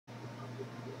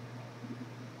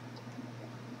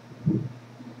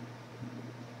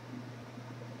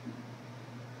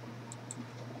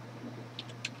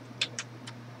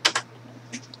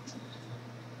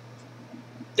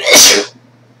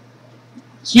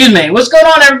Excuse me. What's going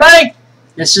on, everybody?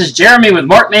 This is Jeremy with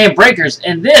Markman Breakers,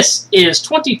 and this is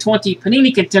 2020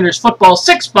 Panini Contenders Football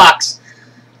 6-box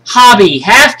Hobby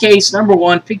Half Case number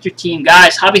 1. Pick your team,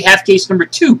 guys. Hobby Half Case number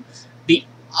 2. The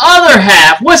other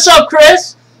half. What's up,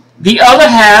 Chris? The other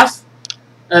half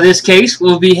of this case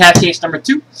will be half case number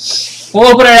 2.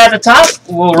 We'll open it at the top.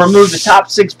 We'll remove the top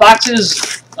 6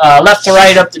 boxes, left to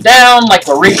right, up to down, like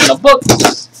we're reading a book.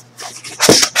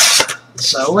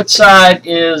 So which side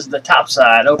is the top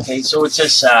side? Okay, so it's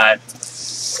this side.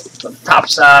 So the top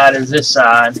side is this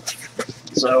side.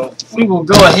 So we will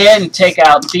go ahead and take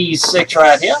out these 6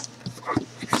 right here.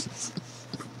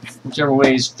 Whichever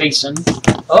way is facing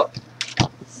up.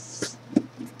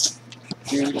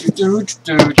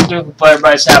 Hope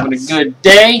everybody's having a good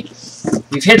day.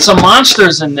 We've hit some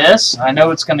monsters in this. I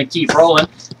know it's going to keep rolling.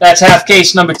 That's half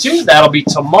case number 2. That'll be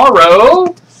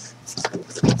tomorrow.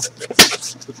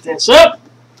 Put this up.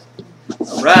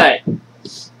 Alright.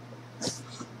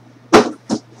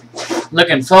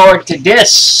 Looking forward to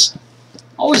this.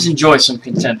 Always enjoy some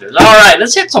contenders. Alright,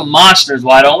 let's hit some monsters,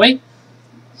 why don't we?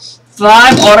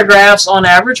 5 autographs on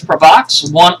average per box.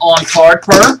 1 on card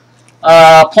per.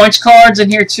 Points cards in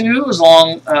here too, as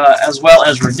well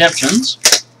as redemptions.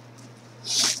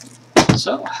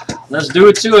 So, let's do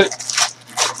it to it.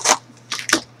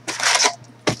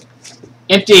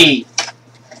 Empty.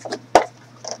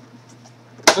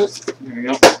 Oops, there we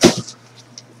go.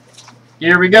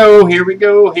 Here we go, here we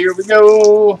go, here we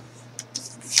go.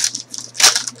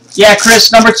 Yeah,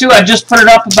 Chris, number 2, I just put it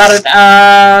up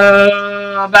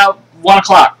about 1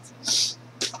 o'clock.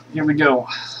 Here we go.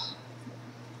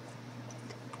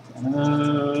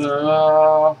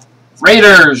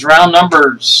 Raiders, round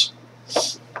numbers.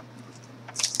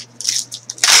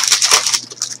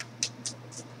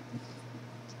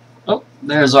 Oh,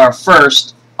 there's our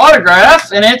first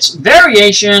autograph, and it's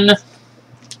variation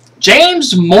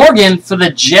James Morgan for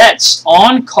the Jets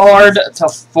on card to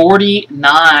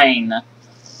 49.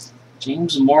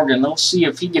 James Morgan, let's see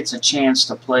if he gets a chance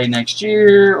to play next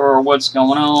year or what's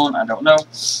going on. I don't know.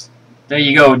 There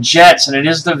you go, Jets, and it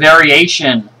is the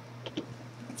variation.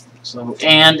 So,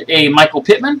 and a Michael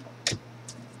Pittman.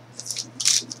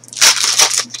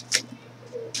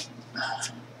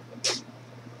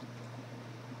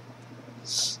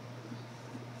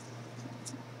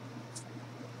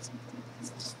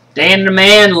 Dan the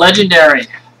Man, legendary.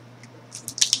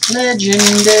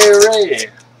 Legendary.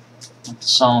 What the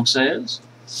song says.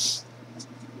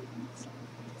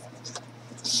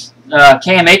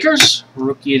 Cam Akers,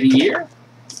 Rookie of the Year.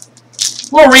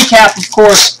 We'll recap, of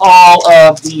course, all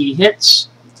of the hits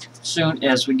as soon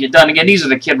as we get done. Again, these are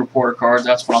the Kid Reporter cards.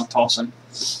 That's what I'm tossing.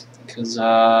 Because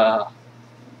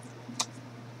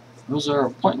those are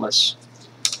pointless.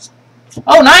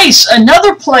 Oh, nice!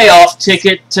 Another playoff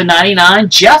ticket to 99.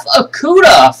 Jeff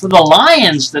Okudah for the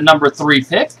Lions, the number 3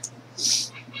 pick.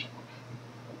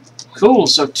 Cool.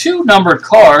 So 2 numbered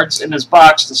cards in this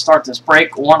box to start this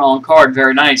break. 1 on card.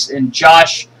 Very nice. And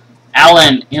Josh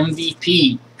Allen,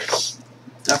 MVP.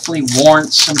 Definitely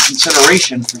warrants some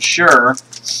consideration for sure.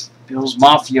 Bills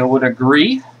Mafia would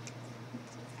agree.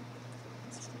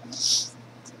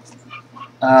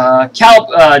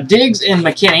 Diggs and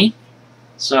McKinney.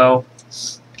 So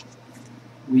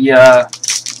we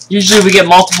usually we get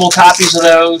multiple copies of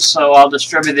those, so I'll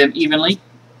distribute them evenly.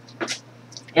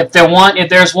 If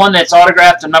there's one that's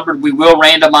autographed and numbered, we will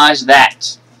randomize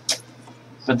that.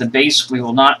 But the base we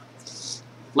will not.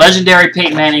 Legendary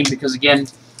Peyton Manning, because again,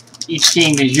 each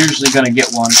team is usually going to get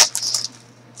one.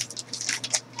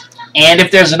 And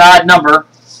if there's an odd number,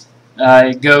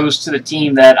 it goes to the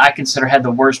team that I consider had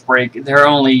the worst break. They're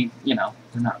only, you know,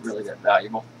 they're not really that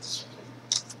valuable.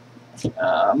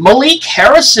 Malik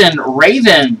Harrison,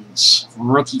 Ravens,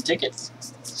 rookie ticket.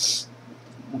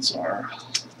 That's our...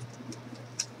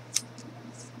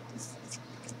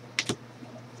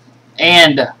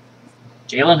 And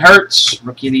Jalen Hurts,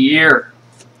 Rookie of the Year.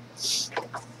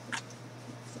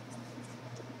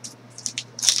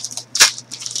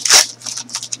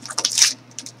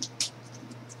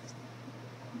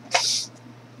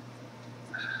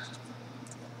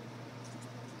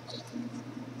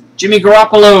 Jimmy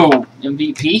Garoppolo,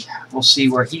 MVP. We'll see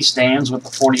where he stands with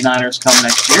the 49ers come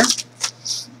next year.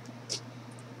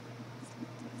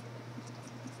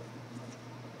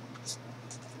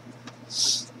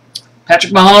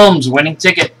 Patrick Mahomes, winning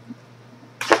ticket.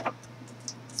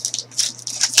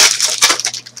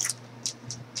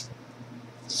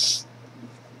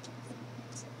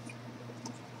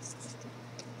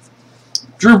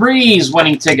 Drew Brees,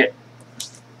 winning ticket.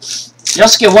 You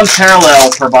also get 1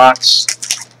 parallel per box.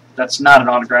 That's not an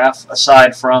autograph,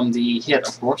 aside from the hit,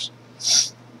 of course.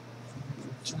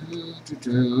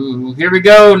 Here we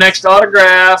go. Next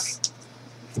autograph.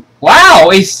 Wow,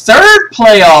 a third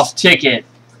playoff ticket.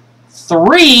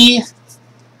 3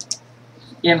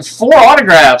 in 4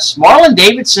 autographs. Marlon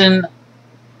Davidson,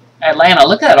 Atlanta.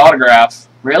 Look at that autograph.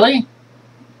 Really?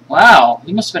 Wow,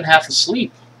 he must have been half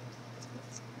asleep.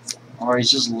 Or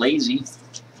he's just lazy.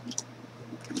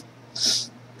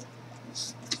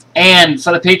 And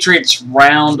for the Patriots,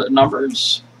 round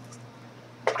numbers.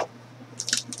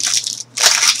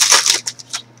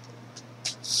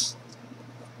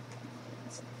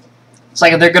 It's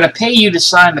like if they're going to pay you to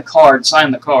sign the card,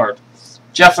 sign the card.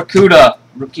 Jeff Okudah,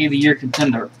 Rookie of the Year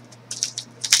contender.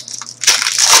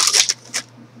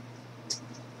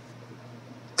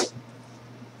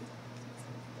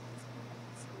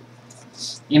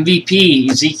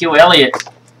 MVP, Ezekiel Elliott.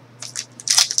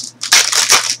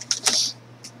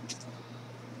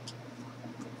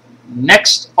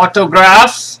 Next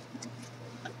autograph,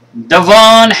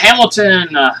 Devon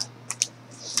Hamilton,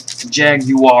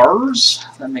 Jaguars.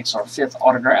 That makes our 5th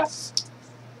autograph.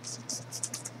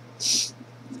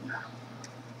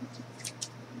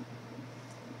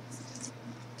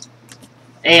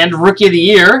 And Rookie of the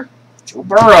Year, Joe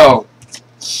Burrow.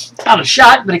 Not a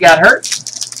shot, but he got hurt.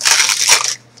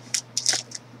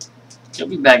 He'll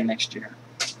be back next year.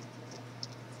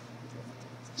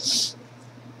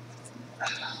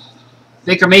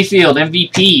 Baker Mayfield,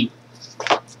 MVP.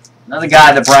 Another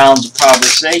guy the Browns would probably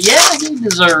say, yeah, he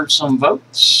deserves some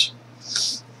votes.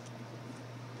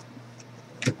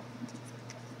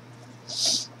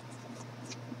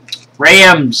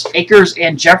 Rams, Akers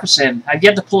and Jefferson. I've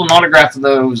yet to pull an autograph of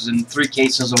those in 3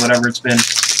 cases or whatever it's been.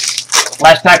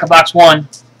 Last pack of box 1.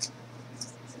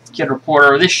 Kid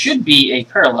Reporter. This should be a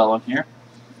parallel in here.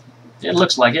 It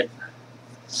looks like it.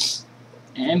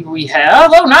 And we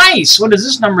have, oh nice, what is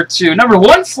this number 2? Number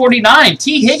 149,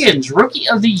 T. Higgins, Rookie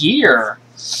of the Year.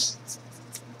 So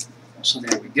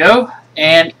there we go.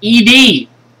 And ED,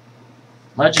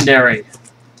 Legendary.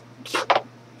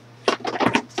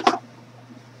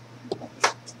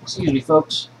 Excuse me,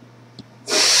 folks.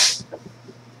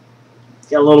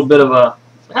 Got a little bit of a,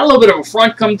 had a little bit of a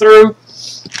front come through.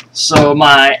 So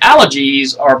my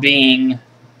allergies are being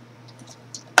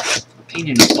a pain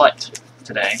in the butt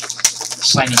today.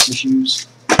 Sinus issues.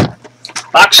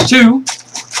 Box 2.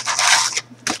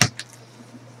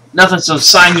 Nothing some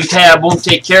Sinutab won't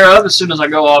take care of as soon as I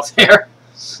go off there.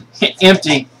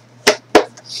 Empty.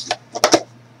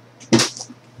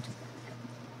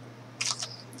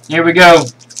 Here we go.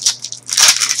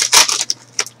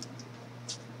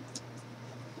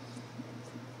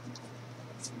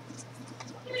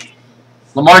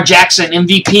 Lamar Jackson,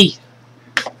 MVP.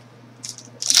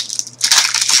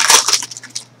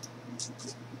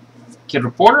 Kid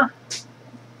Reporter.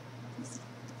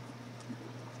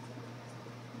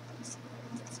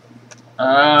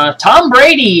 Tom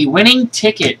Brady, winning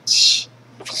ticket.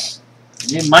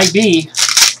 It might be.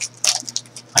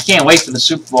 I can't wait for the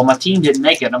Super Bowl. My team didn't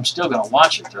make it. I'm still going to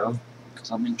watch it, though, because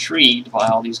I'm intrigued by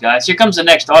all these guys. Here comes the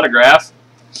next autograph.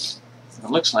 It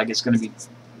looks like it's going to be...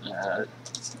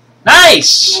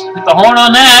 nice! Hit the horn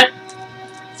on that.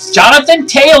 Jonathan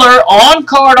Taylor,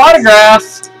 on-card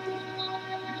autograph.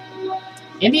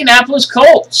 Indianapolis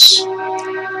Colts. So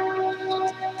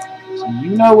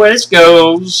you know where this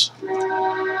goes.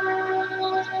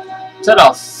 To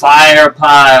the fire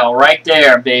pile right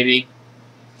there, baby.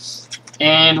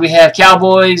 And we have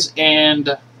Cowboys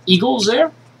and Eagles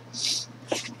there.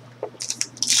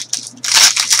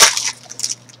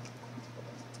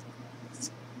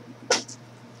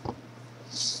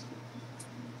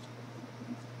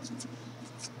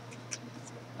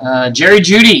 Jerry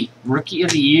Jeudy, Rookie of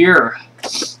the Year.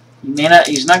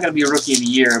 He's not going to be a Rookie of the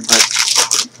Year, but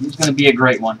he's going to be a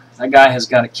great one. That guy has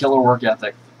got a killer work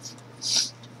ethic.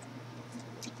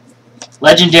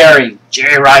 Legendary,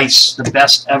 Jerry Rice, the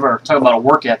best ever. Talk about a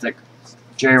work ethic.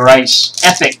 Jerry Rice,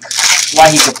 epic. That's why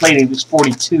he could play till he was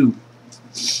 42.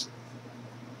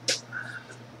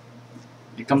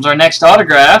 Here comes our next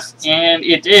autograph, and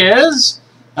it is,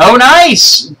 oh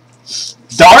nice,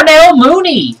 Darnell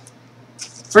Mooney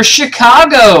for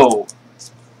Chicago.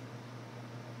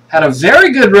 Had a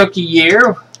very good rookie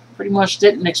year. Pretty much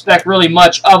didn't expect really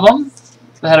much of him,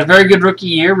 but had a very good rookie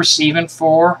year receiving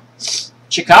for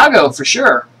Chicago for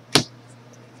sure.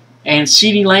 And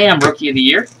CeeDee Lamb, Rookie of the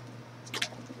Year.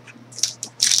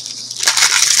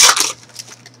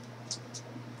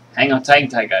 Hang on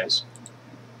tight, guys.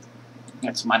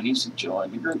 That's my niece and Joel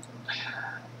in the group.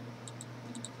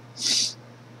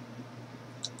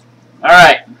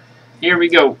 Alright, here we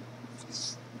go.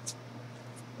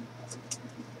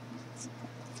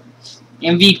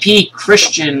 MVP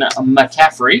Christian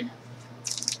McCaffrey.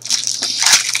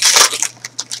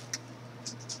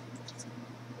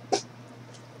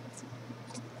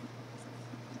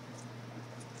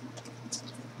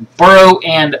 Burrow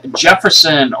and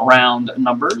Jefferson round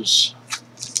numbers.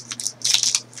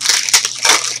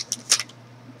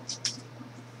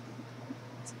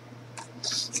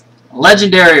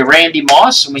 Legendary Randy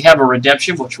Moss, and we have a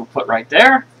redemption, which we'll put right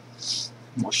there.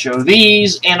 We'll show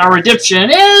these, and our redemption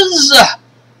is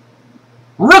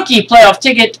rookie playoff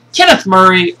ticket, Kenneth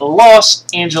Murray, Los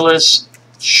Angeles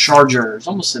Chargers.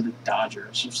 Almost said the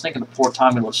Dodgers. I was thinking of poor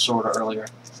Tommy Lasorda earlier.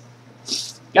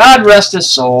 God rest his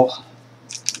soul.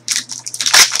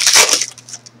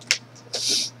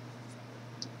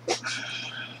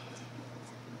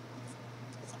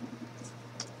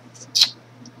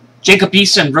 Jacob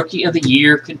Eason, Rookie of the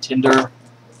Year contender.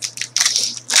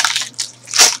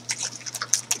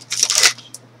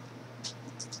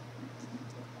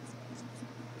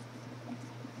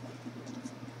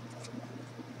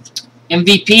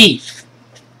 MVP,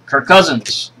 Kirk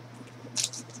Cousins.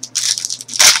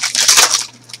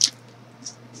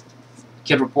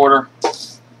 Kid Reporter.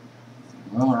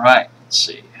 All right, let's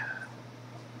see.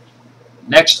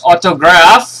 Next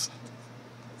autograph.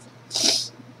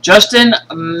 Justin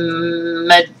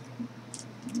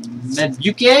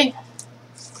Medbuke,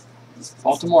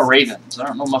 Baltimore Ravens. I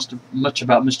don't know much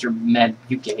about Mr.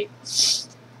 Medbuke.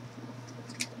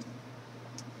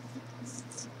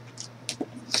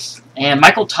 And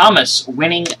Michael Thomas,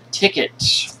 winning ticket.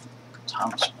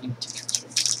 Thomas, winning ticket.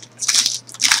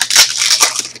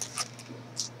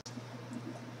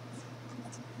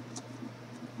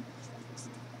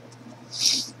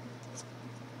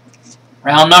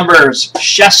 Round numbers: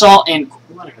 Chassaw and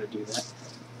why did I do that?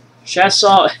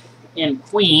 Chassaw and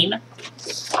Queen,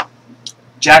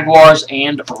 Jaguars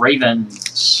and Ravens.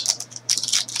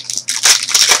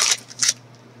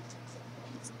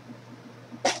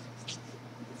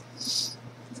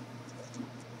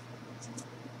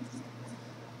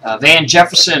 Van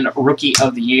Jefferson, Rookie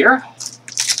of the Year.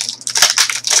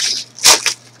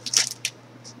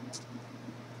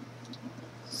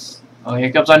 Oh,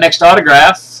 here comes our next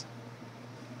autograph.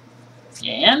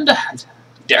 And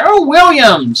Darrell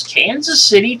Williams, Kansas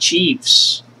City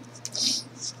Chiefs.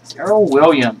 Darrell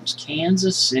Williams,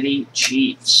 Kansas City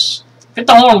Chiefs. Hit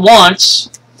the horn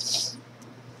once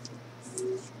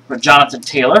for Jonathan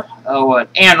Taylor. Oh,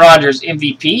 Aaron Rodgers,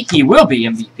 MVP. He will be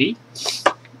MVP.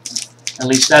 At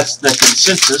least that's the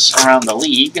consensus around the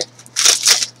league.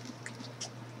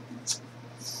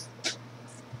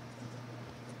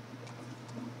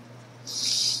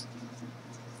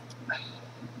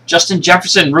 Justin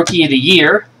Jefferson, Rookie of the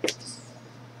Year.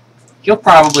 He'll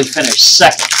probably finish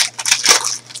second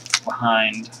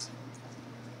behind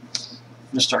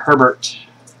Mr. Herbert.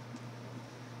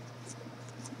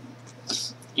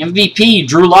 MVP,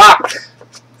 Drew Lock.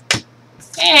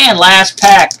 And last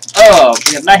pack. Oh,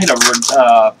 we have not hit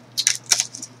a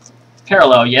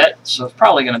parallel yet, so it's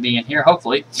probably going to be in here,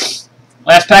 hopefully.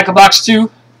 Last pack of box 2.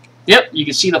 Yep, you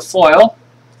can see the foil.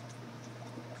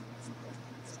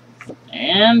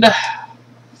 And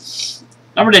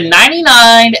number to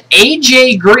 99,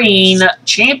 AJ Green,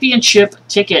 championship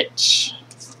ticket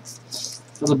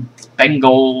for the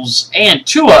Bengals. And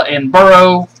Tua and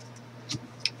Burrow.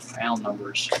 Round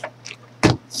numbers.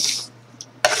 Let's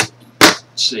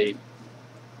see.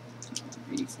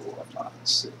 3, 4, 5,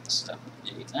 6, 7,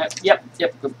 8. Yep,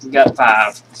 we got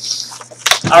 5.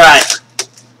 All right.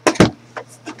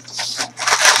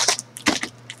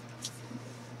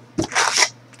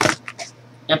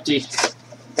 Empty.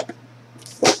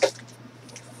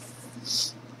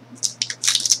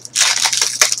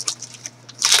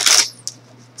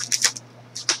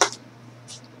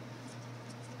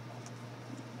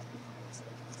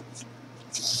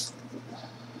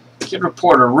 Kid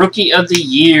Reporter, Rookie of the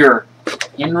Year,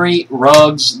 Henry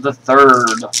Ruggs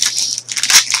III.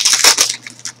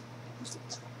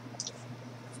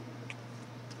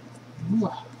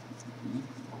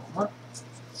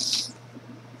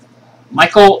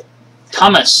 Michael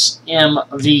Thomas,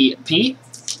 MVP.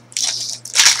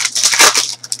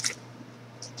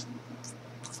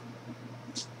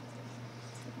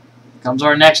 Comes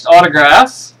our next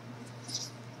autograph.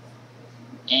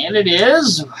 And it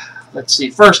is, let's see,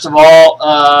 first of all,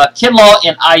 Kinlaw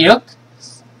and Ayuk,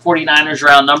 49ers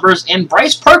round numbers, and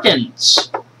Bryce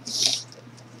Perkins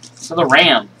for the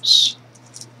Rams.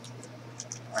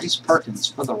 Bryce Perkins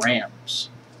for the Rams.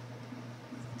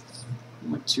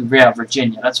 Went to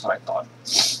Virginia, that's what I thought.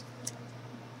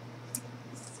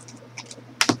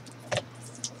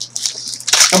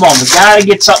 Come on, we gotta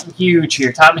get something huge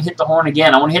here. Time to hit the horn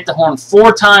again. I want to hit the horn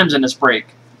 4 times in this break.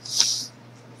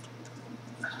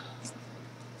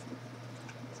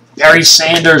 Barry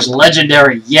Sanders,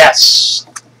 legendary. Yes,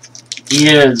 he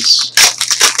is.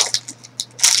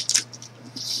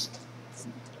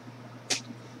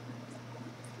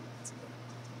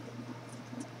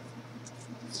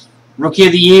 Rookie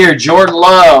of the Year, Jordan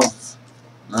Love.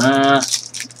 Not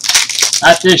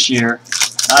this year.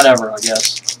 Not ever, I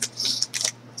guess.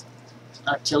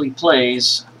 Not till he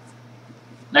plays.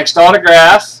 Next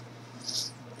autograph.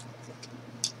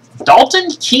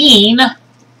 Dalton Keene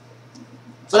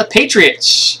for the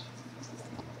Patriots.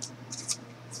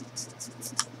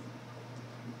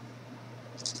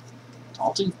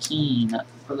 Dalton Keene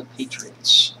for the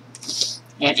Patriots.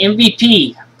 And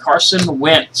MVP, Carson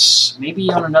Wentz.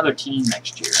 Maybe on another team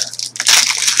next year.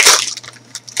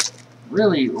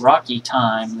 Really rocky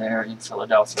time there in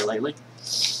Philadelphia lately,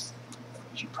 as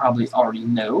you probably already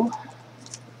know.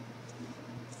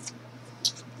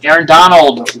 Aaron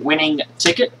Donald winning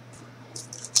ticket.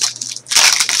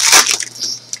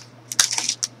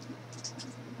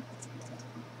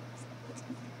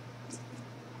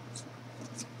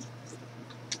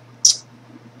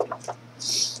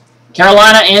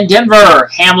 Carolina and Denver,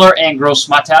 Hamler and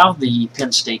Gross-Matos, the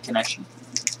Penn State connection.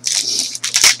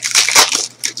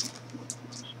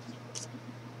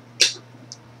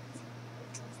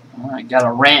 All right, got a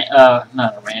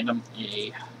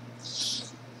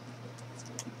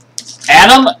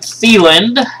Adam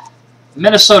Thielen,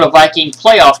 Minnesota Viking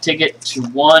playoff ticket to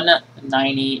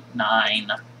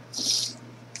 199.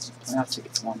 Playoff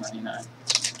ticket to 199.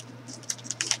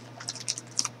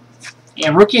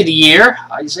 And Rookie of the Year,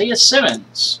 Isaiah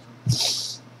Simmons.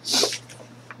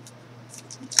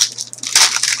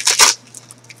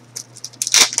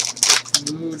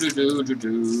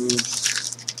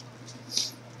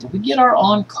 Did we get our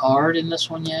on-card in this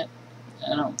one yet?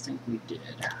 I don't think we did.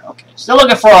 Okay, still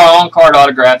looking for our on-card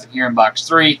autograph here in box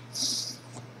 3.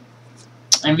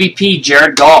 MVP,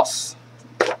 Jared Goff.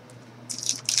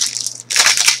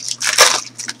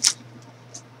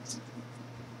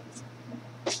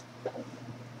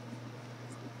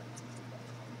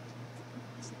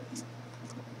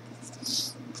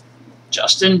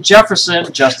 Justin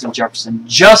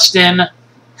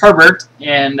Herbert,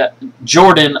 and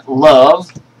Jordan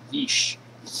Love. Yeesh.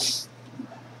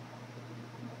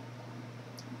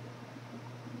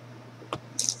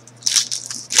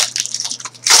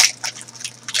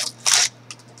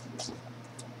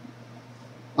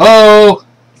 Oh,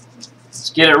 let's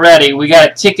get it ready. We got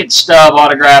a ticket stub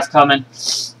autograph coming.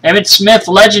 Emmitt Smith,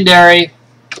 legendary.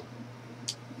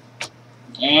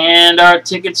 And our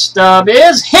ticket stub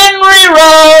is Henry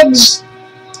Ruggs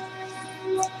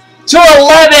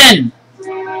 /11.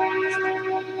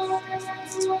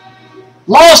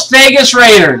 Las Vegas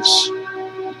Raiders.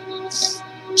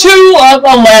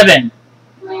 2/11.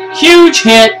 Huge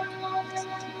hit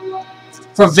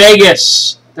for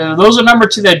Vegas. Those are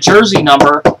numbered to their jersey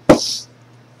number.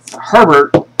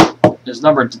 Herbert is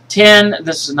numbered to 10.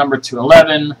 This is numbered to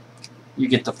 11. You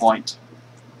get the point.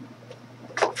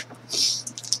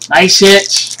 Nice hit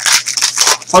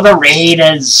for the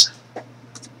Raiders.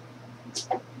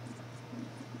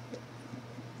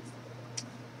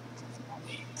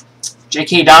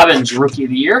 J.K. Dobbins, Rookie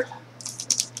of the Year.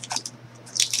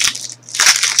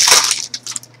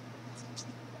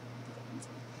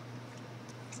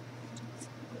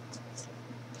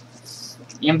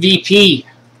 MVP,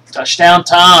 Touchdown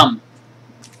Tom.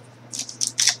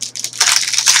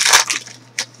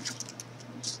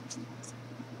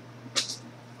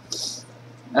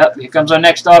 Here comes our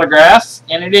next autograph,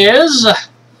 and it is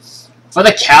for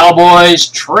the Cowboys,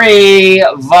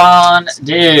 Trayvon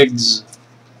Diggs.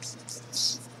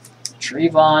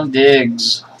 Trayvon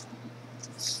Diggs.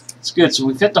 It's good. So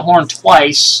we've hit the horn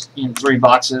twice in 3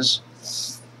 boxes.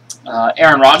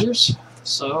 Aaron Rodgers.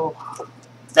 So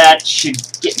that should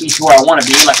get me to where I want to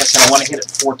be. Like I said, I want to hit it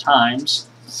 4 times.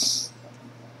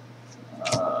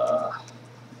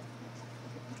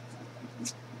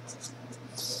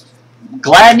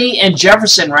 Gladney and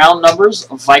Jefferson round numbers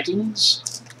of Vikings.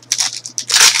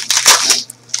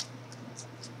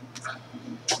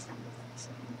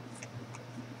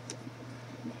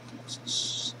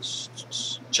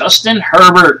 Justin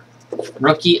Herbert,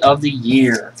 Rookie of the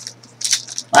Year.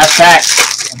 Last pack,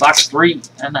 box 3,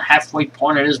 and the halfway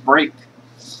point of his break.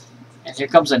 And here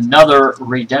comes another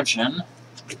redemption.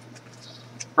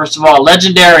 First of all,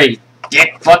 legendary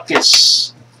Dick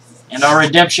Butkus. And our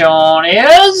redemption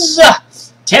is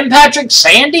Tim Patrick,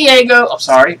 San Diego. Oh,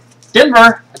 sorry,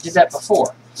 Denver. I did that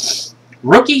before.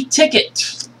 Rookie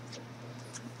ticket.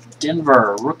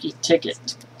 Denver, rookie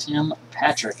ticket. Tim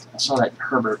Patrick. I saw that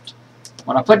Herbert.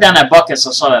 When I put down that Butkus,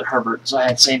 I saw that Herbert. So I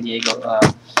had San Diego,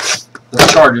 the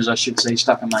Chargers, I should say,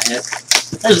 stuck in my head.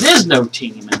 There is no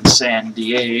team in San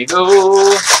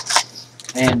Diego.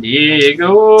 San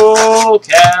Diego,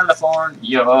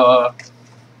 California.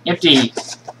 Empty.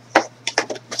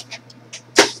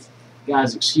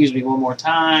 Guys, excuse me one more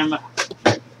time.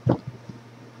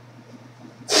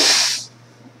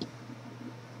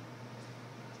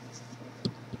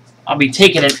 I'll be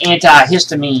taking an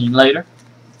antihistamine later.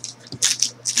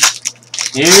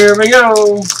 Here we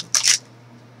go.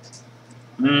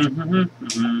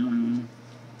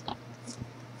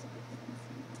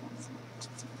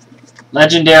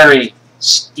 Legendary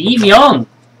Steve Young.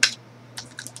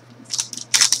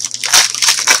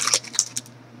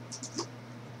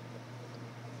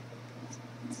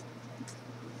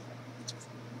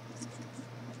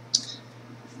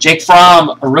 Jake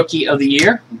Fromm, Rookie of the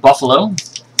Year, Buffalo.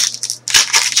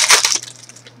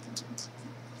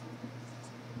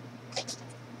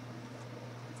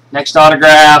 Next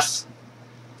autograph.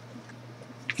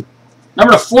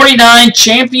 Number 49,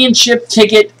 championship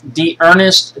ticket,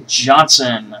 Ernest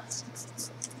Johnson.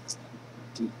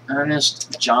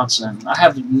 Ernest Johnson. I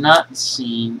have not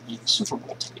seen a Super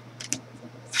Bowl ticket.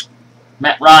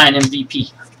 Matt Ryan,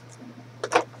 MVP.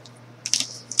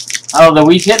 Although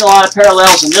we've hit a lot of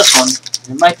parallels in this one.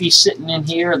 It might be sitting in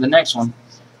here or the next one.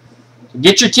 So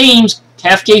get your teams.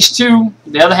 Half case 2.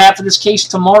 The other half of this case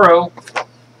tomorrow.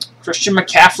 Christian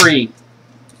McCaffrey.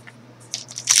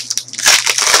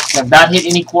 Have not hit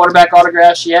any quarterback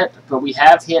autographs yet, but we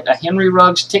have hit a Henry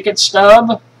Ruggs ticket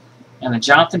stub and a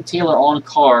Jonathan Taylor on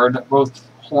card, both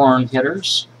horn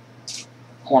hitters,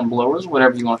 horn blowers,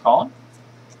 whatever you want to call it.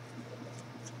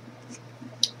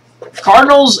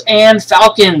 Cardinals and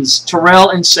Falcons, Terrell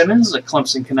and Simmons, a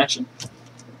Clemson connection.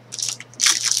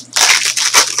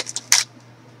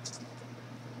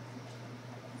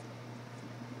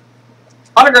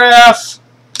 Autograph.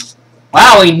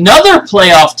 Wow, another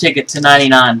playoff ticket to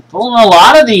 99. Pulling a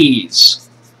lot of these.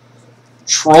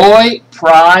 Troy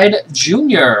Pride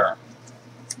Jr.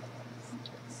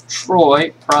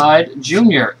 Troy Pride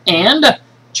Jr. And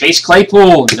Chase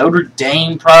Claypool, Notre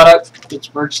Dame product,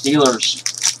 Pittsburgh Steelers.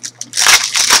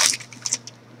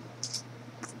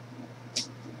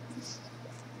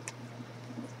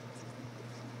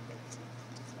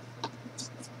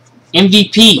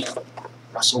 MVP,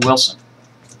 Russell Wilson.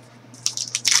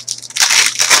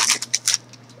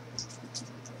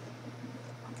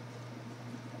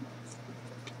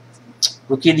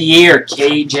 Rookie of the Year,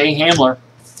 K.J. Hamler.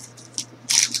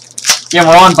 Again,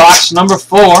 we're on box number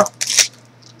 4. I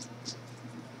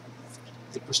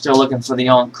think we're still looking for the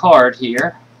on-card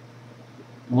here.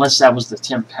 Unless that was the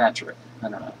Tim Patrick. I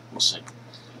don't know. We'll see.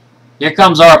 Here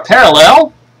comes our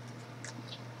parallel.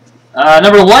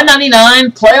 Number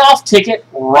 199, playoff ticket,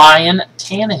 Ryan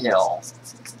Tannehill.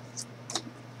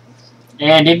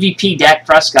 And MVP, Dak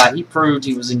Prescott. He proved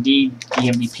he was indeed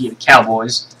the MVP of the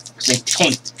Cowboys because they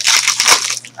tanked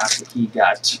after he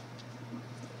got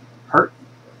hurt.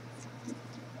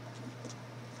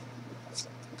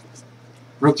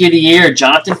 Rookie of the Year,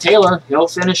 Jonathan Taylor. He'll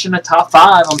finish in the top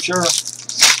 5, I'm sure.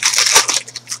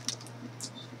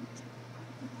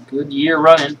 Good year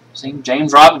running. Same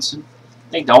James Robinson.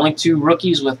 I think the only 2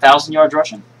 rookies with 1,000 yards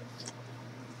rushing.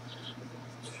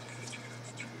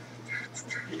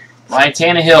 Ryan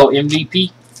Tannehill,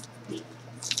 MVP.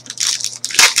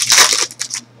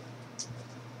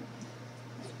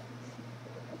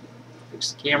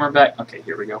 Fix the camera back. Okay,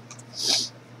 here we go.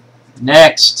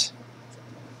 Next.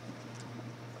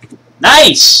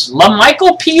 Nice!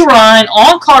 LaMichael P. Ryan,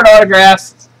 on-card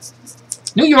autograph.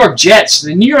 New York Jets.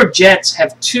 The New York Jets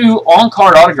have 2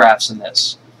 on-card autographs in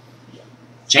this.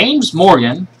 James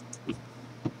Morgan,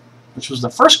 which was the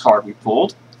first card we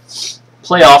pulled,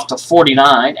 playoff to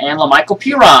 49, and LaMichael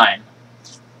P. Ryan.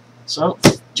 So,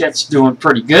 Jets doing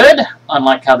pretty good,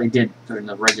 unlike how they did during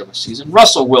the regular season.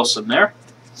 Russell Wilson there.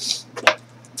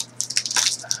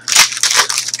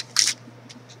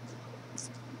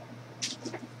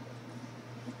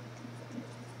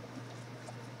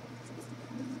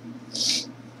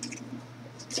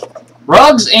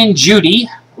 Ruggs and Judy,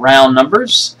 round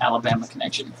numbers, Alabama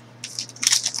connection.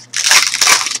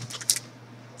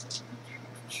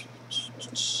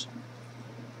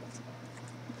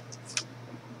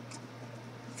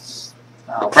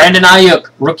 Brandon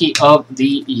Ayuk, Rookie of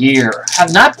the Year.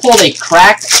 Have not pulled a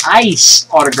cracked ice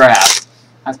autograph.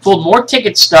 I've pulled more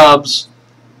ticket stubs,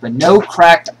 but no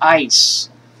cracked ice.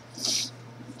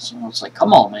 So it's like,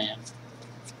 come on, man.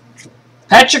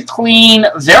 Patrick Queen,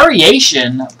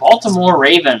 Variation, Baltimore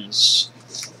Ravens.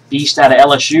 Beast out of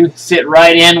LSU. Fit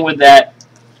right in with that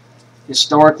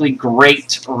historically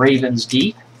great Ravens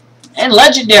D. And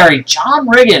Legendary, John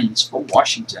Riggins for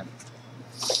Washington.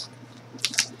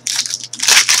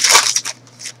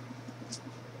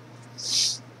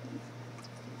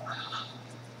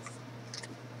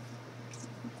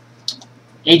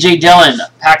 A.J. Dillon,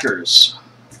 Packers.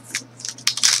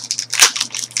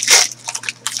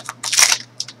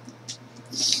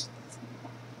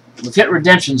 We've hit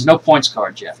redemptions, no points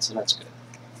cards yet, so that's good.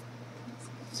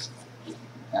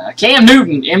 Cam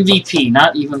Newton, MVP,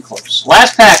 not even close.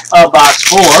 Last pack of box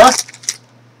 4.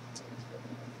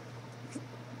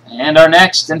 And our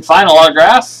next and final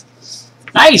autograph.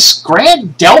 Nice,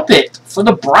 Grant Delpit for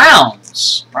the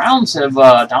Browns. Browns have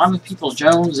Donovan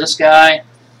Peoples-Jones, this guy.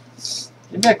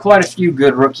 They've got quite a few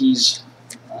good rookies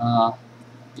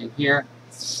in here.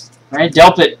 Grant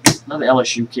Delpit, another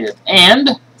LSU kid.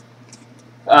 And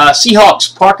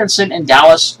Seahawks, Parkinson, and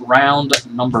Dallas round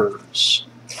numbers.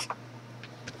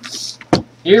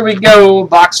 Here we go,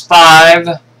 box 5.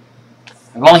 I've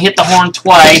only hit the horn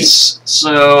twice,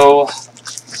 so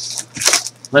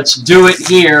let's do it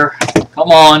here. Come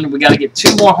on, we got to get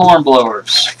 2 more horn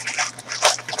blowers.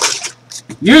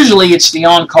 Usually it's the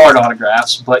on-card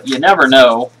autographs, but you never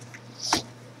know.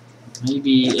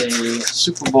 Maybe a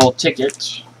Super Bowl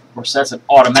ticket. Of course, that's an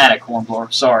automatic horn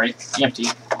blower. Sorry, empty.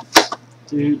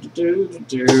 Here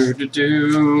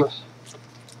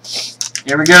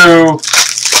we go.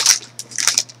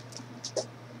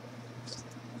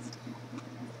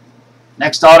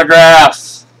 Next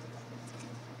autograph.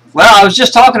 Well, I was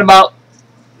just talking about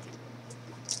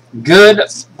good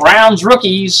Browns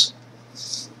rookies.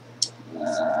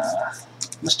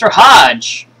 Mr.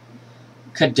 Hodge.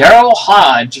 Kadero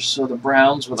Hodge. So the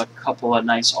Browns with a couple of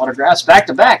nice autographs.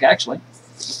 Back-to-back, actually.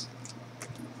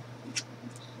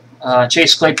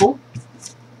 Chase Claypool.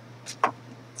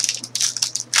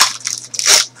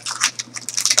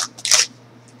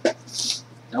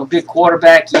 No good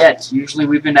quarterback yet. Usually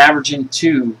we've been averaging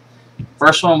 2.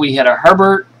 First one we had a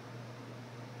Herbert.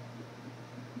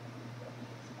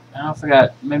 I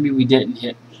forgot. Maybe we didn't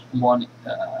hit one.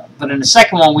 But in the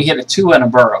second one we hit a 2 and a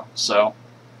Burrow. So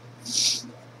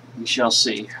we shall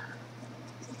see.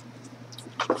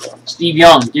 Steve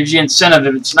Young gives you incentive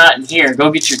if it's not in here.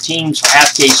 Go get your teams for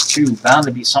half case 2. Bound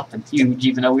to be something huge,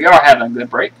 even though we are having a good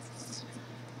break.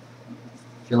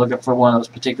 If you're looking for one of those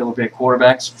particular big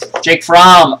quarterbacks. Jake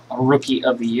Fromm, a Rookie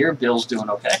of the Year. Bill's doing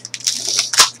okay.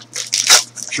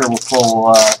 I'm sure we'll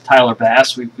pull Tyler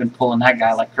Bass. We've been pulling that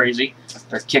guy like crazy.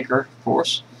 Their kicker, of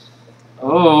course.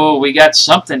 Oh, we got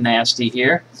something nasty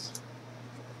here.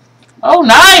 Oh,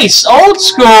 nice! Old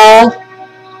school!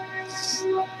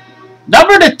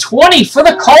 Number to 20 for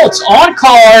the Colts. On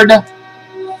card,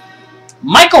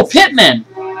 Michael Pittman.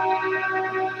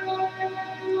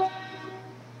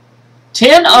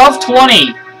 10 of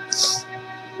 20.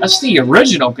 That's the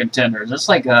original Contenders. That's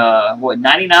like a, what,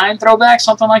 99 throwback?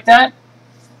 Something like that?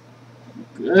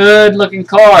 Good looking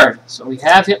card. So we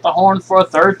have hit the horn for a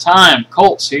 3rd time.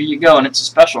 Colts, here you go. And it's a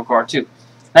special card, too.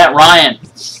 Matt Ryan,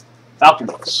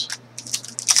 Falcons.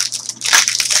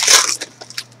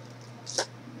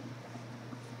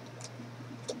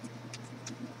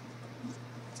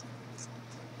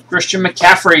 Christian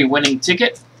McCaffrey winning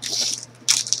ticket.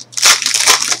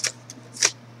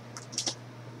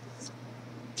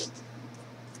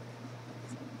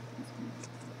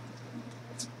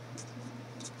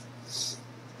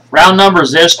 Round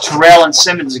numbers, there's Terrell and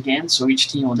Simmons again, so each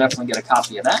team will definitely get a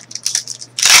copy of that.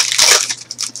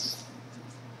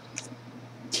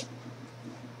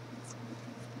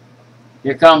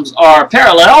 Here comes our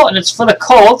parallel, and it's for the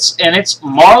Colts, and it's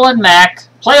Marlon Mack,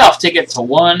 playoff ticket to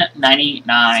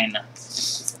 199.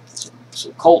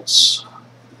 So Colts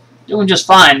doing just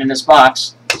fine in this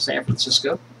box. San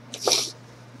Francisco.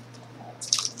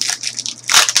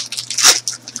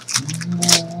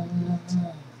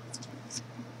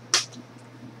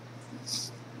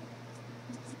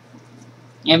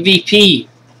 MVP,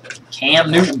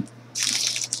 Cam Newton.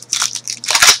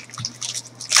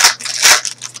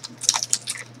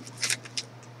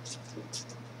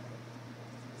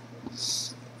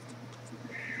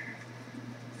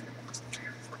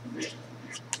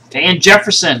 Van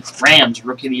Jefferson, Rams,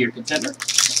 Rookie of the Year contender.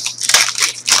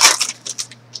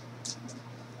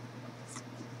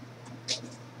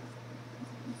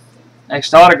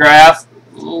 Next autograph.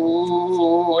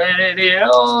 Ooh, and it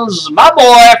is my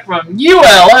boy from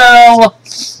ULL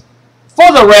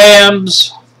for the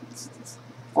Rams,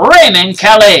 Raymond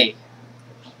Calais.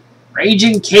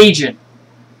 Raging Cajun.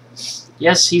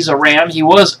 Yes, he's a Ram. He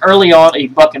was early on a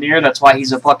Buccaneer. That's why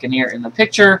he's a Buccaneer in the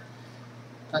picture.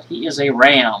 But he is a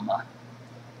Ram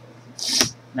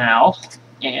now.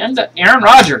 And Aaron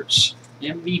Rodgers,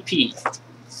 MVP.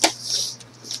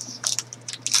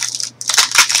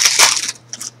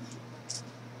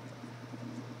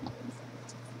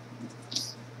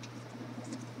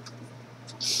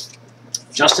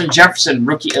 Justin Jefferson,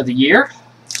 Rookie of the Year.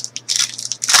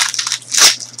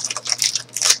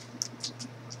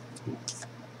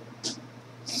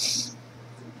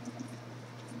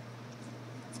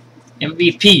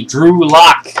 MVP, Drew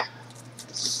Lock.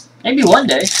 Maybe one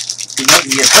day. He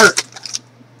doesn't get hurt.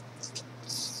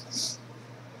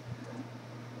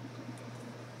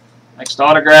 Next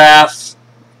autograph.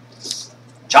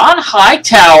 John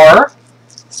Hightower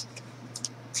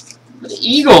for the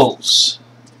Eagles.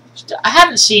 I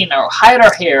haven't seen or hide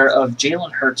our hair of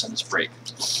Jalen Hurts on this break.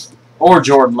 Or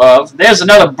Jordan Love. There's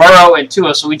another Burrow and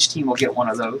Tua, so each team will get one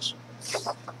of those.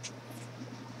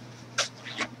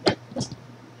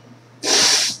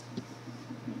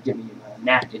 Give me a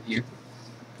napkin here.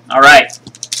 All right.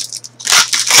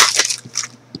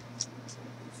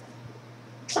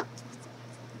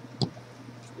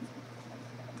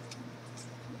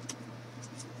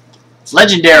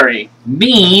 Legendary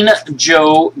Mean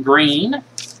Joe Green.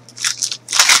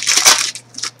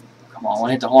 Come on, I want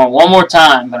to hit the horn one more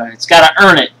time, but it's got to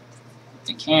earn it.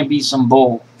 It can't be some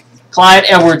bull. Clyde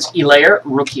Edwards-Helaire,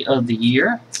 Rookie of the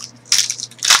Year.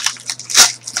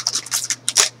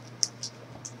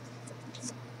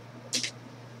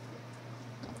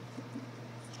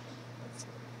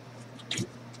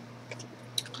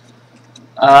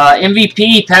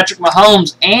 MVP Patrick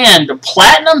Mahomes and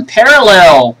Platinum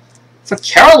Parallel for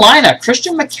Carolina,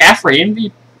 Christian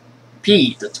McCaffrey,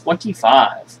 MVP, the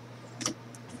 25.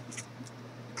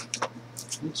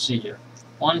 Let's see here.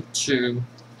 1, 2,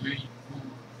 3,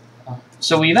 4, 5.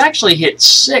 So we've actually hit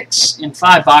 6 in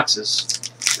 5 boxes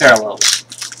parallels.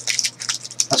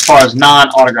 As far as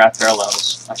non-autograph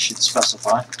parallels, I should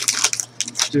specify.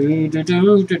 Let's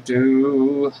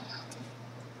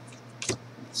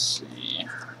see.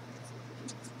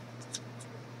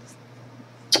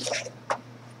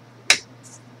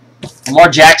 Lamar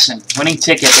Jackson, winning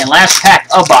ticket, and last pack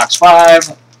of box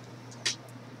 5.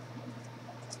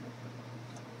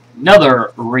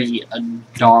 Another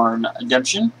darn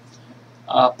redemption.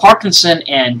 Parkinson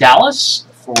and Dallas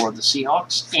for the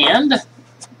Seahawks, and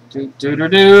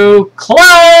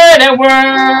Clyde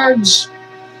Edwards.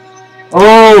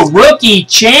 Oh, rookie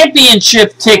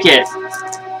championship ticket.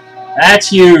 That's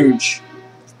huge.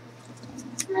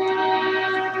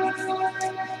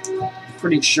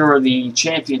 Pretty sure the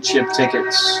championship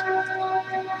tickets.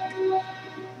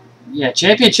 Yeah,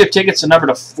 championship tickets are number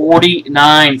to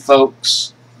 49,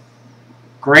 folks.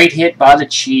 Great hit by the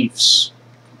Chiefs.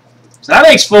 So that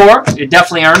makes 4. It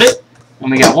definitely earned it. And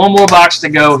we got one more box to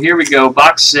go. Here we go,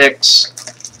 box 6.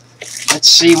 Let's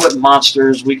see what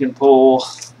monsters we can pull.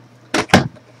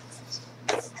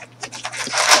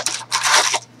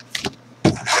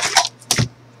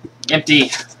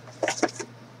 Empty.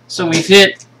 So we've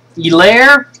hit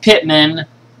Helaire, Pittman,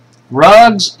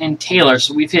 Ruggs, and Taylor.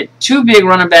 So we've hit 2 big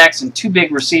running backs and 2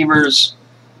 big receivers.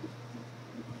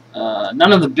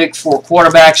 None of the big 4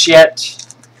 quarterbacks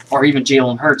yet, or even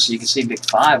Jalen Hurts. So you can say big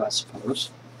 5, I suppose.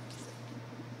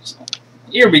 So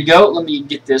here we go. Let me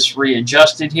get this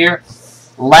readjusted here.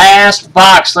 Last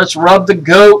box. Let's rub the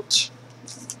goat.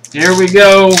 Here we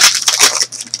go.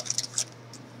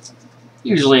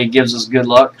 Usually it gives us good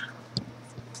luck.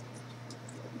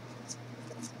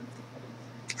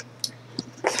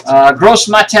 Gross,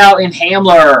 Mattel, and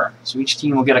Hamler. So each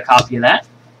team will get a copy of that.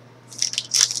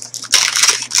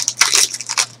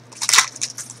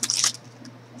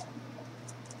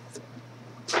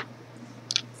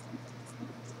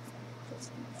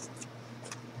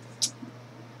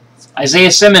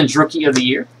 Isaiah Simmons, Rookie of the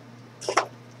Year.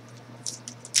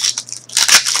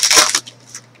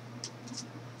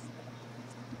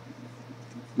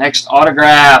 Next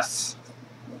autograph.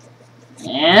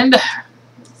 And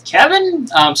Devin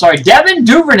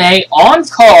Duvernay on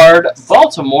card,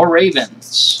 Baltimore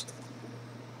Ravens.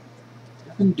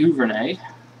 Devin Duvernay,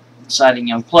 exciting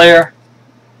young player.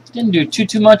 Didn't do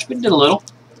too much, but did a little.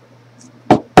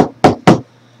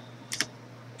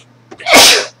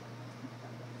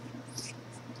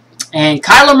 And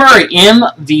Kyler Murray,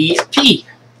 MVP.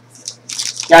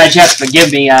 Guys, you have to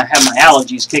forgive me. I have my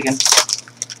allergies kicking.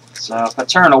 So if I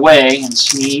turn away and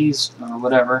sneeze or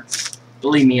whatever,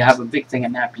 believe me, I have a big thing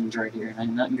of napkins right here, and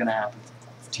ain't nothing going to happen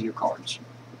to your cards.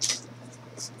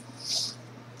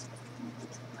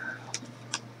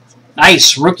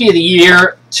 Nice. Rookie of the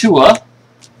Year, Tua.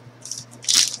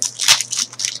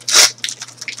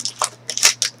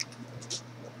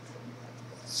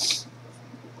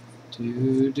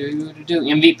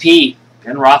 MVP,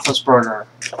 Ben Roethlisberger.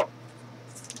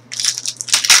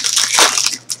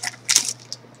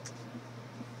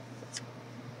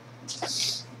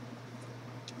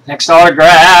 Next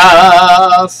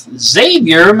autograph,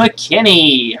 Xavier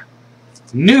McKinney,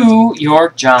 New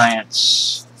York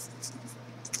Giants.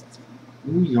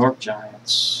 New York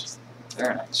Giants.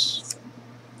 Very nice.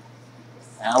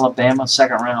 Alabama,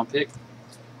 2nd round pick.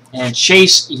 And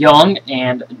Chase Young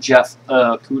and Jeff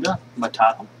Kuda,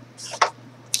 Matata.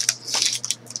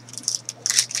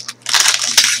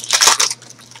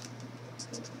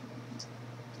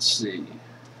 Let's see.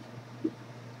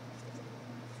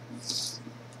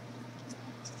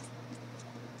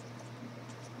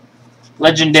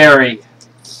 Legendary.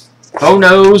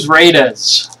 Bono's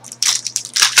Raiders.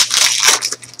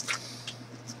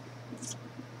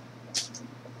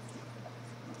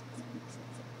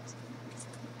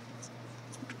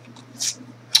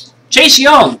 Chase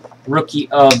Young, Rookie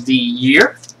of the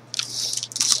Year.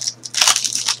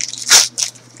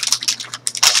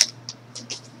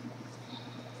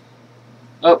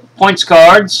 Oh, points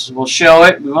cards. We'll show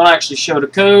it. We won't actually show the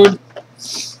code.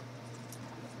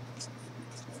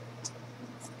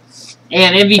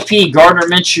 And MVP, Gardner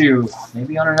Minshew.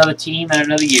 Maybe on another team and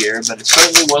another year, but it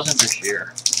certainly wasn't this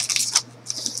year.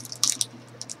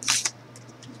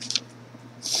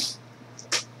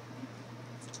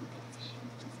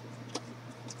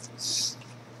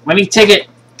 Winning ticket,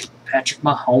 Patrick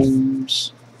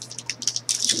Mahomes.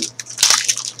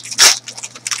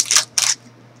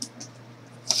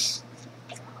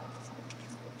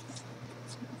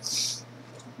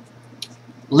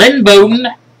 Lynn Bowden,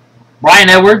 Brian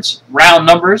Edwards, round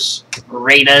numbers,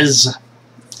 Raiders.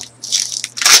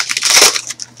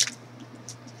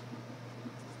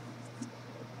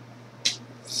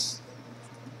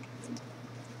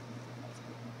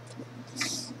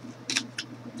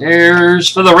 There's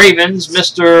for the Ravens,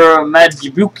 Mr.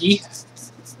 Madabuke.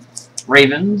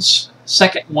 Ravens,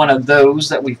 second one of those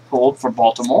that we've pulled for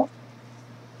Baltimore.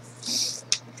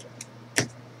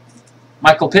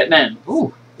 Michael Pittman.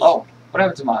 Ooh, low. What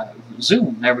happened to my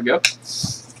Zoom? There we go.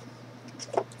 Guess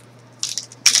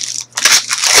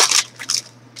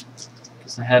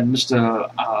I had Mr.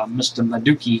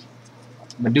 Maduki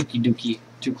Dookie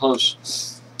too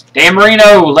close. Dan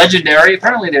Marino, Legendary.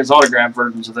 Apparently there's autograph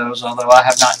versions of those, although I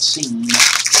have not seen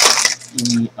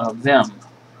any of them.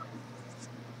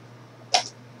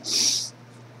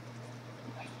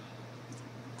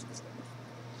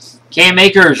 Cam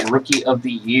Akers, Rookie of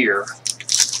the Year.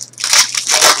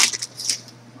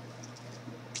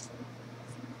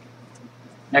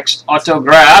 Next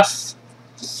autograph,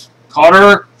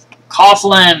 Carter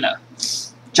Coughlin,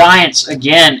 Giants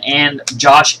again, and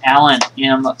Josh Allen,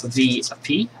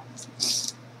 MVP.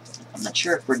 I'm not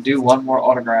sure if we're due one more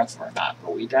autograph or not,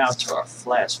 but we're down to our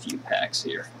last few packs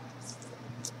here.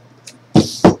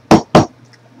 All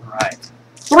right,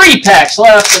 3 packs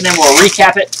left, and then we'll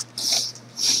recap it.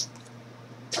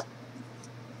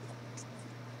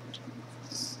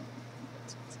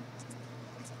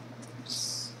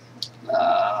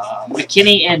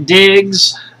 McKinney and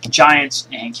Diggs, Giants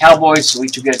and Cowboys, so we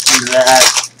each get into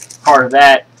that part of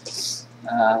that.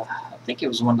 I think it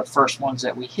was one of the first ones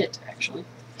that we hit, actually.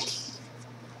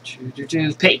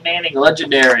 Peyton Manning,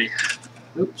 Legendary.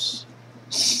 Oops.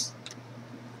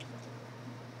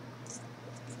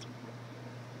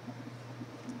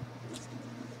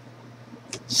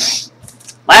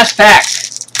 Last pack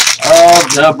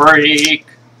of the break.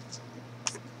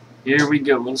 Here we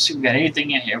go. Let's see if we got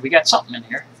anything in here. We got something in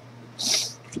here.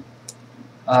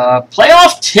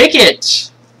 Playoff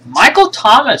ticket. Michael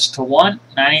Thomas to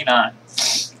 199.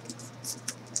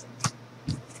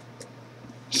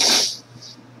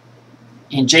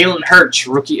 And Jalen Hurts,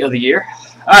 Rookie of the Year.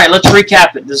 All right, let's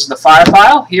recap it. This is the fire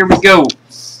pile. Here we go.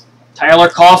 Tyler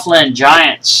Coughlin,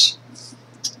 Giants.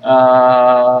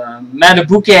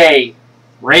 Madabuke,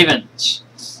 Ravens.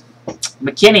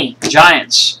 McKinney,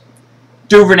 Giants.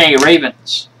 Duvernay,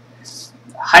 Ravens.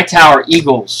 Hightower,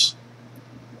 Eagles.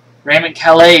 Raymond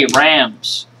Calais,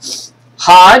 Rams.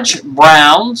 Hodge,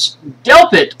 Browns.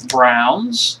 Delpit,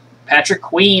 Browns. Patrick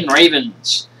Queen,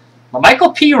 Ravens.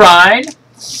 Michael P. Ryan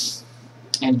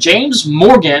and James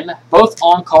Morgan, both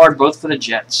on card, both for the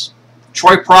Jets.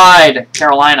 Troy Pride,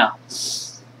 Carolina.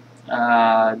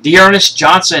 Dearness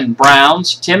Johnson,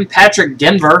 Browns. Tim Patrick,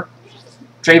 Denver.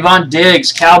 Trayvon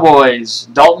Diggs, Cowboys.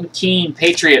 Dalton Keene,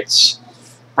 Patriots.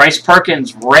 Bryce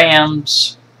Perkins,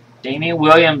 Rams. Damian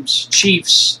Williams,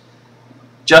 Chiefs.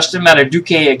 Justin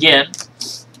Madabuke again,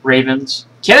 Ravens.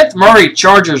 Kenneth Murray,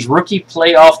 Chargers, Rookie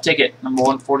Playoff Ticket, number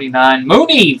 149.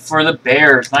 Mooney for the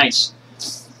Bears, nice.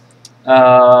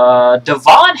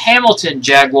 Devon Hamilton,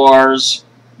 Jaguars.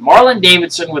 Marlon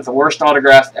Davidson with the worst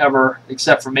autograph ever,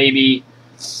 except for maybe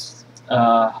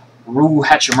Rue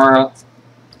Hachimura.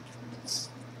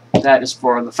 That is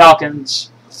for the Falcons.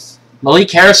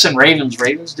 Malik Harrison, Ravens.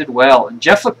 Ravens did well. And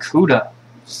Jeff Okudah,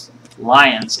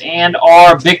 Lions. And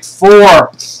our Big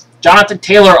Four. Jonathan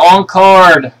Taylor on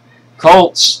card,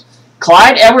 Colts.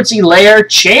 Clyde Edwards-Helaire,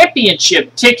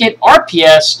 Championship Ticket,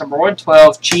 RPS, number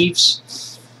 112,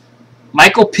 Chiefs.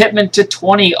 Michael Pittman to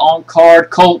 20 on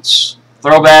card, Colts,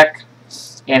 throwback.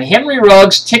 And Henry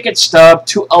Ruggs, Ticket Stub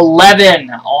to 11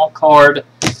 on card,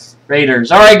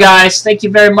 Raiders. All right, guys, thank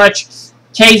you very much.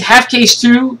 Half Case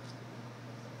 2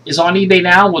 is on eBay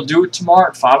now. We'll do it tomorrow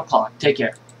at 5 o'clock. Take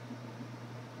care.